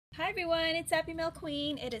Hi everyone, it's Happy Mail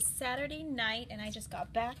Queen. It is Saturday night and I just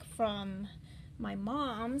got back from my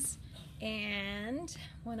mom's, and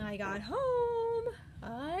when I got home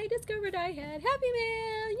I discovered I had Happy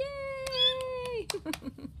Mail. Yay!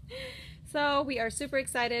 So we are super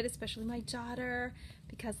excited, especially my daughter,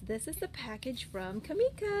 because this is the package from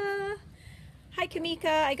Kameka. Hi Kameka,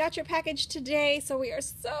 I got your package today, so we are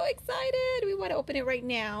so excited. We want to open it right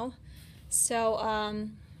now.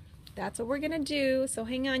 So that's what we're gonna do. So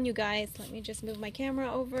hang on, you guys. Let me just move my camera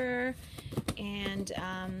over and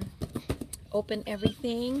open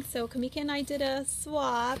everything. So Kameka and I did a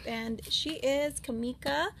swap, and she is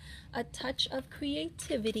Kameka, a touch of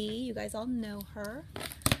creativity. You guys all know her,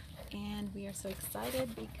 and we are so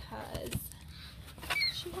excited because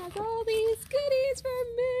she has all these goodies for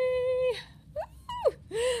me.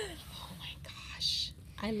 Woo! Oh my gosh,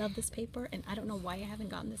 I love this paper, and I don't know why I haven't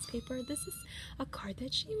gotten this paper. This is a card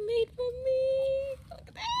that she made for me. Look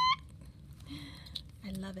at that.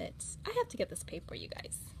 I love it. I have to get this paper, you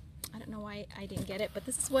guys. I don't know why I didn't get it, but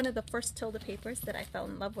this is one of the first Tilda papers that I fell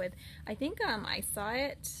in love with. I think I saw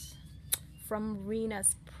it from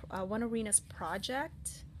Rena's, one of Rena's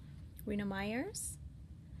project, Rena Myers.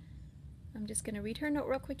 I'm just going to read her note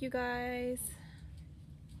real quick, you guys.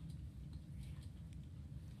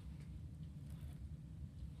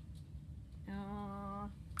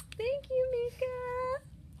 Thank you, Mika.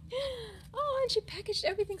 Oh, and she packaged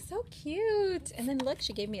everything so cute. And then look,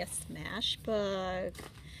 she gave me a smash book.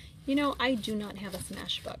 You know, I do not have a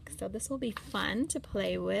smash book, so this will be fun to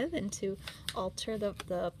play with and to alter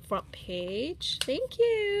the front page. Thank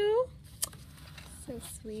you. So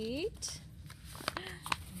sweet. And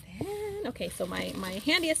then, okay, so my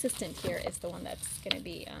handy assistant here is the one that's going to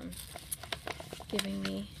be giving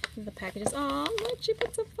me the packages. Oh, look, she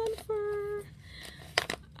put some fun fur.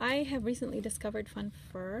 I have recently discovered fun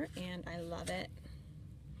fur and I love it.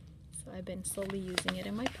 So I've been slowly using it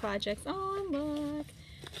in my projects. Oh, look.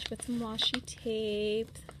 She put some washi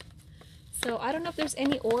tape. So I don't know if there's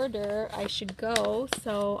any order I should go.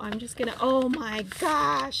 So I'm just gonna, oh my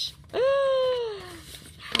gosh.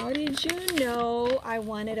 How did you know I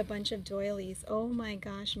wanted a bunch of doilies? Oh my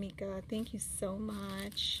gosh, Mika. Thank you so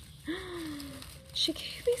much. She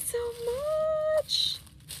gave me so much.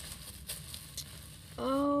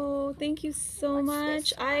 Oh, thank you so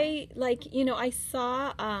much. I I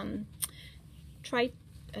saw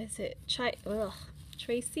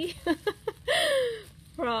Tracy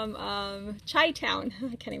from Chi-Town.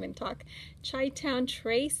 I can't even talk. Chi-Town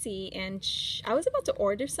Tracy, and I was about to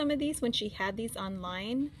order some of these when she had these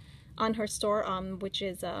online on her store, which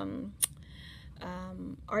is Art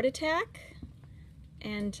Attack,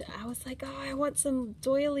 and I was like, oh, I want some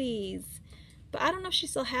doilies, but I don't know if she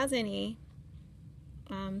still has any.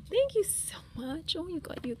 Thank you so much. Oh my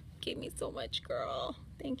God, you gave me so much, girl.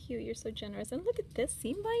 Thank you. You're so generous. And look at this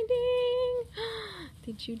seam binding.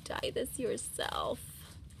 Did you dye this yourself?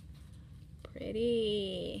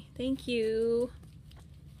 Pretty. Thank you.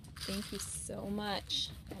 Thank you so much.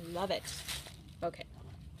 I love it. Okay.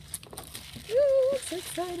 Ooh, so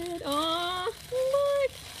excited. Aw,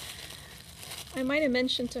 look. I might have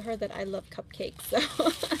mentioned to her that I love cupcakes, so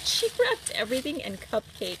she wrapped everything in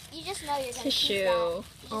cupcake you just know you're gonna tissue.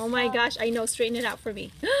 Oh my gosh, I know. Straighten it out for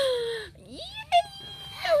me. Yay!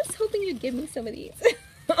 I was hoping you'd give me some of these.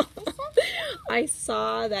 I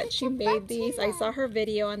saw that she made these. I saw her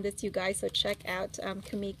video on this, you guys, so check out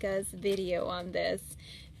Kameka's video on this.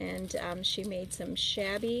 And she made some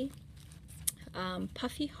shabby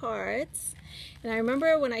puffy hearts. And I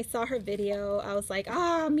remember when I saw her video, I was like,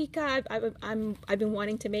 ah, Mika, I've been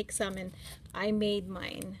wanting to make some, and I made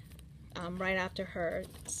mine right after her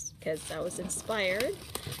because I was inspired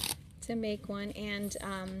to make one. And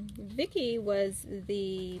Vicky was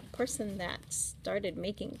the person that started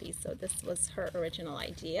making these, so this was her original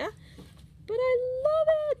idea. But I love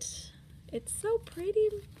it. It's so pretty,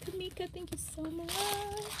 Kameka. Thank you so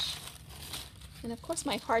much. And of course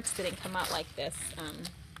my hearts didn't come out like this.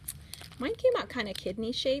 Mine came out kind of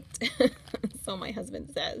kidney shaped, so my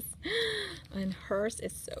husband says. And hers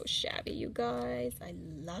is so shabby, you guys. I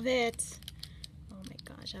love it. Oh my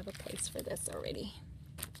gosh, I have a place for this already.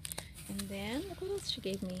 And then, look what else she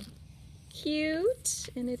gave me. Cute,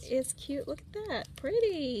 and it is cute. Look at that,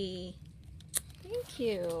 pretty. Thank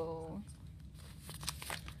you.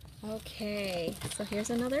 Okay, so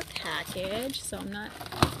here's another package. So I'm not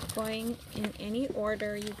going in any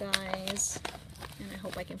order, you guys. And I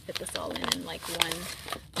hope I can fit this all in like one.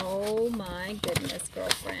 Oh my goodness,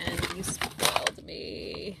 girlfriend, you spoiled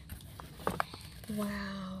me.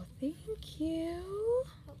 Wow, thank you.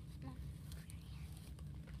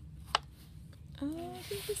 Oh,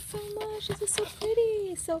 thank you so much. This is so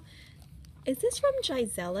pretty. So, is this from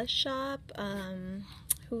Gisella's shop?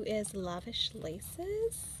 Who is Lavish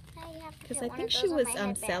Laces? Because I think she was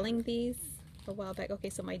selling these a while back. Okay,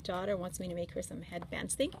 so my daughter wants me to make her some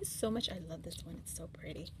headbands. Thank you so much. I love this one. It's so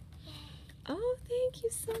pretty. Oh, thank you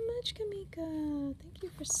so much, Kameka. Thank you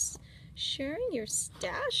for sharing your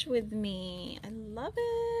stash with me. I love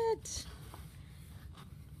it.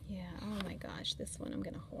 Yeah, oh my gosh, this one I'm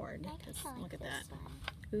gonna hoard because look at that.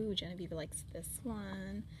 Ooh, Genevieve likes this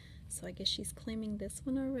one. So I guess she's claiming this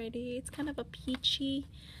one already. It's kind of a peachy,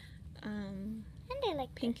 and I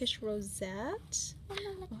like pinkish rosette.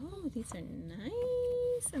 Oh, these are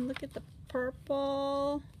nice. And look at the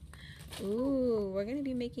purple. Ooh, we're gonna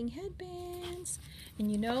be making headbands.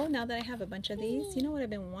 And you know, now that I have a bunch of these, you know what I've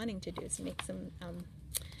been wanting to do is make some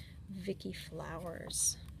Vicky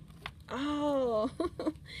flowers. Oh,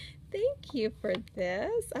 thank you for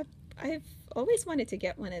this. I've always wanted to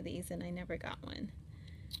get one of these and I never got one.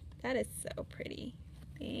 That is so pretty.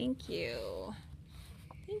 Thank you.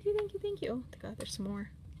 Thank you, thank you, thank you. Oh God, there's some more.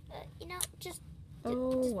 You know, just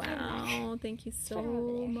wow, thank you so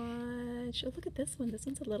much. Oh, look at this one. This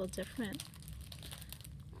one's a little different.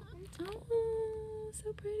 Oh,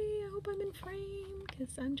 so pretty. I hope I'm in frame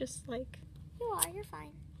because I'm just like... You are, you're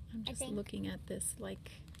fine. I'm just looking at this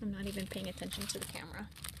like I'm not even paying attention to the camera.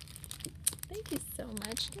 Thank you so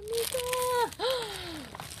much, Kameka.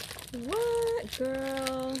 What,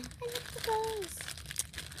 girl? I love those.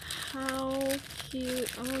 How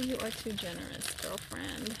cute. Oh, you are too generous,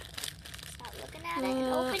 girlfriend. Stop looking at it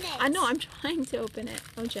and open it. I know, I'm trying to open it.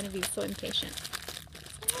 Oh, Genevieve's so impatient.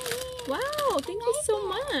 Wow, thank you so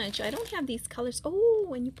much. I don't have these colors. Oh,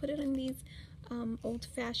 when you put it in these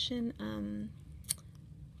old-fashioned,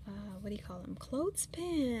 what do you call them?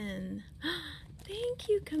 Clothespin. Thank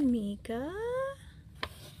you, Kameka.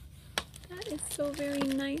 That is so very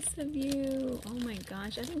nice of you. Oh my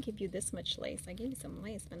gosh, I didn't give you this much lace. I gave you some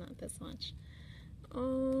lace, but not this much.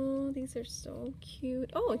 Oh, these are so cute.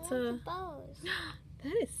 Oh, it's a bows.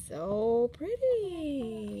 That is so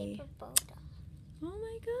pretty. Paper bow doll. Oh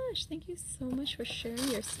my gosh, thank you so much for sharing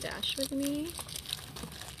your stash with me.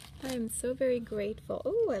 I am so very grateful.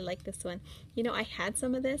 Oh, I like this one. You know, I had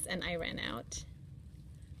some of this and I ran out.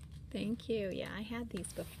 Thank you. Yeah, I had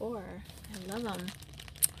these before. I love them.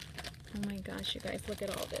 Oh my gosh, you guys, look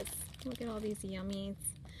at all this. Look at all these yummies.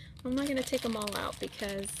 I'm not going to take them all out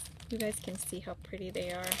because you guys can see how pretty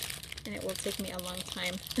they are. And it will take me a long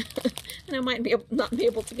time. And I might not be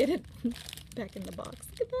able to get it back in the box.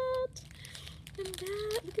 Look at that. And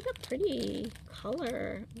that. Look at that pretty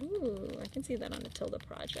color. Ooh, I can see that on the Tilda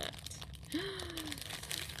project.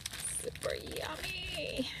 Super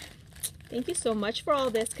yummy. Thank you so much for all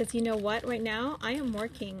this, because you know what? Right now, I am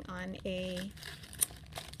working on a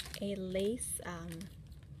lace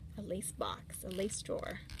box, a lace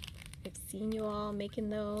drawer. I've seen you all making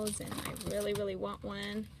those, and I really, really want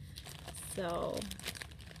one. So,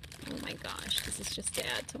 oh my gosh, this is just to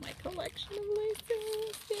add to my collection of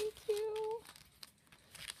laces. Thank you.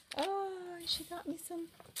 Oh, she got me some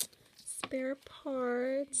spare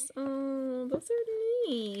parts. Oh, those are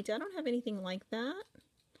neat. I don't have anything like that.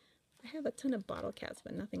 I have a ton of bottle caps,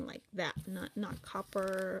 but nothing like that. Not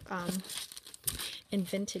copper and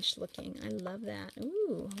vintage looking. I love that.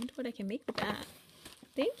 Ooh, I wonder what I can make with that.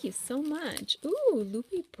 Thank you so much. Ooh,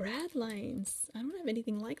 loopy brad lines. I don't have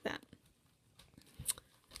anything like that.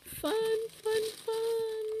 Fun, fun,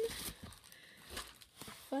 fun.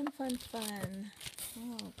 Fun, fun, fun.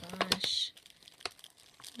 Oh gosh.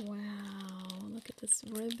 Wow, look at this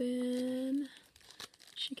ribbon.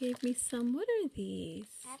 She gave me some, what are these?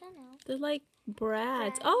 I don't know. They're like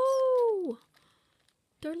brads. Oh!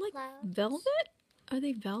 They're like Clouds. velvet? Are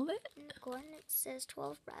they velvet? In the corner it says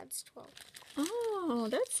 12 brads, 12. Oh,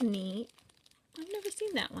 that's neat. I've never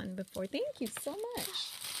seen that one before. Thank you so much.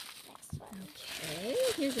 Next one. Okay,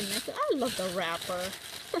 here's the next one. I love the wrapper.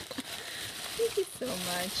 Thank you so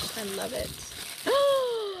much. I love it.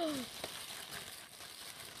 Oh!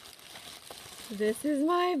 This is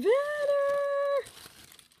my banner!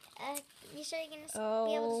 You sure you're going to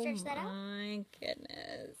be able to stretch that out? Oh my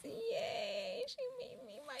goodness. Yay! She made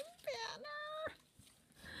me my banner.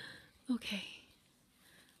 Okay.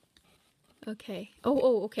 Okay.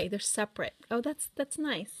 Oh, okay. They're separate. Oh, that's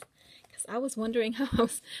nice. Because I was wondering how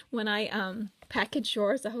when I packaged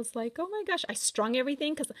yours, I was like, oh my gosh, I strung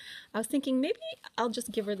everything because I was thinking maybe I'll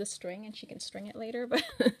just give her the string and she can string it later, but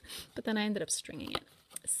then I ended up stringing it.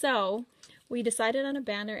 So we decided on a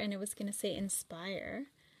banner and it was going to say inspire.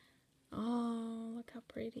 Oh, look how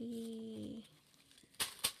pretty.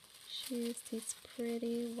 She used these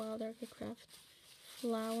pretty Wild Orchid Craft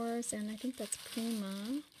flowers, and I think that's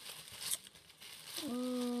Prima.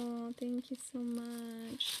 Oh, thank you so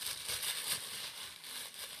much.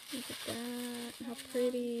 Look at that. How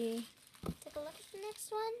pretty. Take a look at the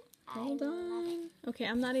next one. Hold on. Okay,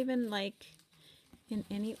 I'm not even like in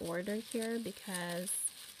any order here because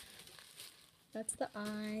that's the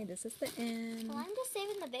I, this is the N. Well, I'm just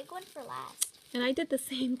saving the big one for last. And I did the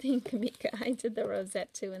same thing, Kameka. I did the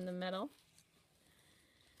rosette too in the middle.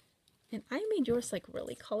 And I made yours like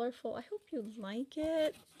really colorful. I hope you like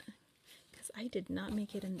it because I did not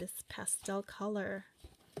make it in this pastel color.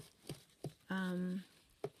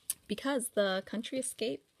 Because the Country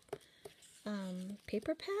Escape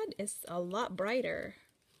paper pad is a lot brighter,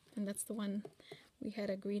 and that's the one we had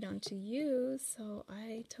agreed on to use, so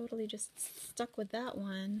I totally just stuck with that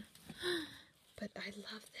one. But I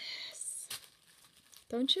love this.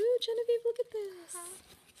 Don't you, Genevieve? Look at this.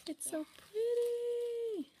 It's so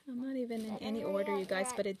pretty. I'm not even in any order, you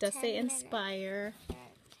guys, but it does say inspire.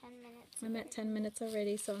 I'm at 10 minutes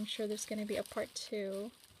already, so I'm sure there's going to be a part 2.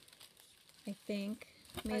 I think.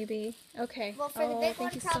 Maybe. Okay. Well, for the big one,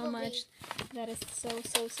 thank you so much. That is so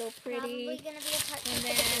pretty. Probably gonna be a part 2. And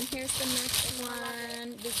then here's the next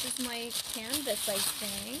one. This is my canvas, I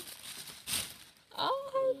think.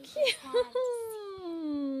 Oh, how cute!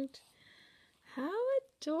 How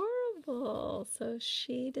adorable! So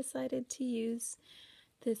she decided to use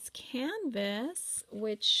this canvas,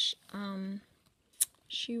 which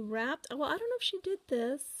she wrapped. Well, I don't know if she did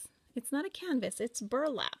this. It's not a canvas. It's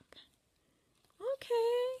burlap.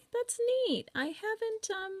 Okay, that's neat. I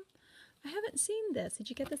haven't seen this. Did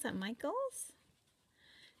you get this at Michael's?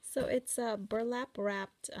 So it's burlap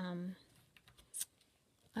wrapped. I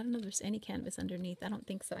don't know if there's any canvas underneath. I don't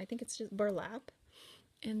think so. I think it's just burlap.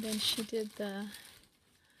 And then she did the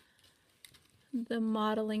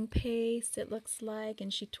modeling paste, it looks like,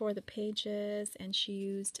 and she tore the pages, and she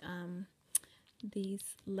used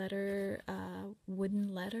these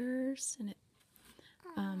wooden letters, and it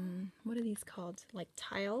what are these called? Like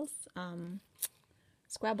tiles?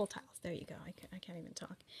 Scrabble tiles. There you go. I can't even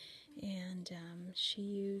talk. And she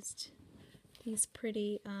used these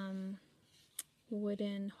pretty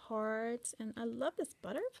wooden hearts. And I love this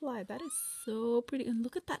butterfly. That is so pretty. And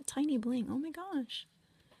look at that tiny bling. Oh my gosh.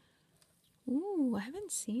 Ooh, I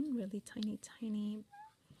haven't seen really tiny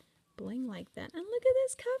bling like that. And look at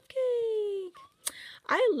this cupcake.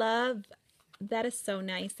 I love... That is so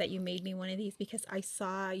nice that you made me one of these because I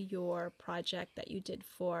saw your project that you did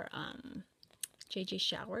for JJ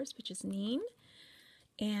Showers, which is Neen.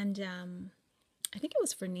 And I think it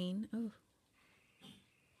was for Neen. Oh.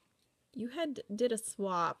 You did a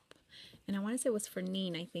swap, and I want to say it was for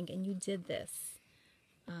Neen, I think, and you did this.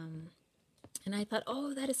 And I thought,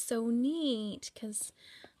 oh, that is so neat because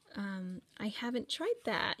I haven't tried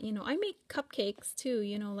that. You know, I make cupcakes too,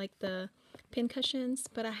 you know, like the pin cushions,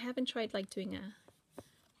 but I haven't tried like doing a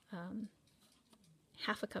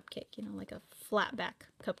half a cupcake, you know, like a flat back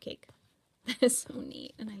cupcake. That is so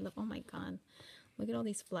neat. And I love, oh my god, look at all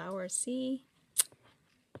these flowers. See?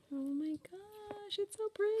 Oh my gosh, it's so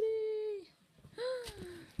pretty.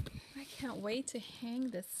 I can't wait to hang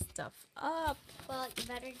this stuff up. Well, you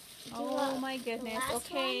better do oh my goodness.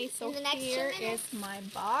 Okay, so here is my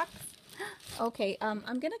box. Okay,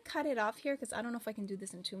 I'm gonna cut it off here because I don't know if I can do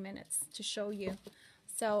this in 2 minutes to show you.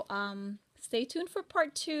 So stay tuned for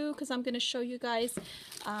part 2 because I'm gonna show you guys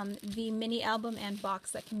the mini album and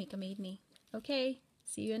box that Kameka made me. Okay,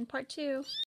 see you in part 2.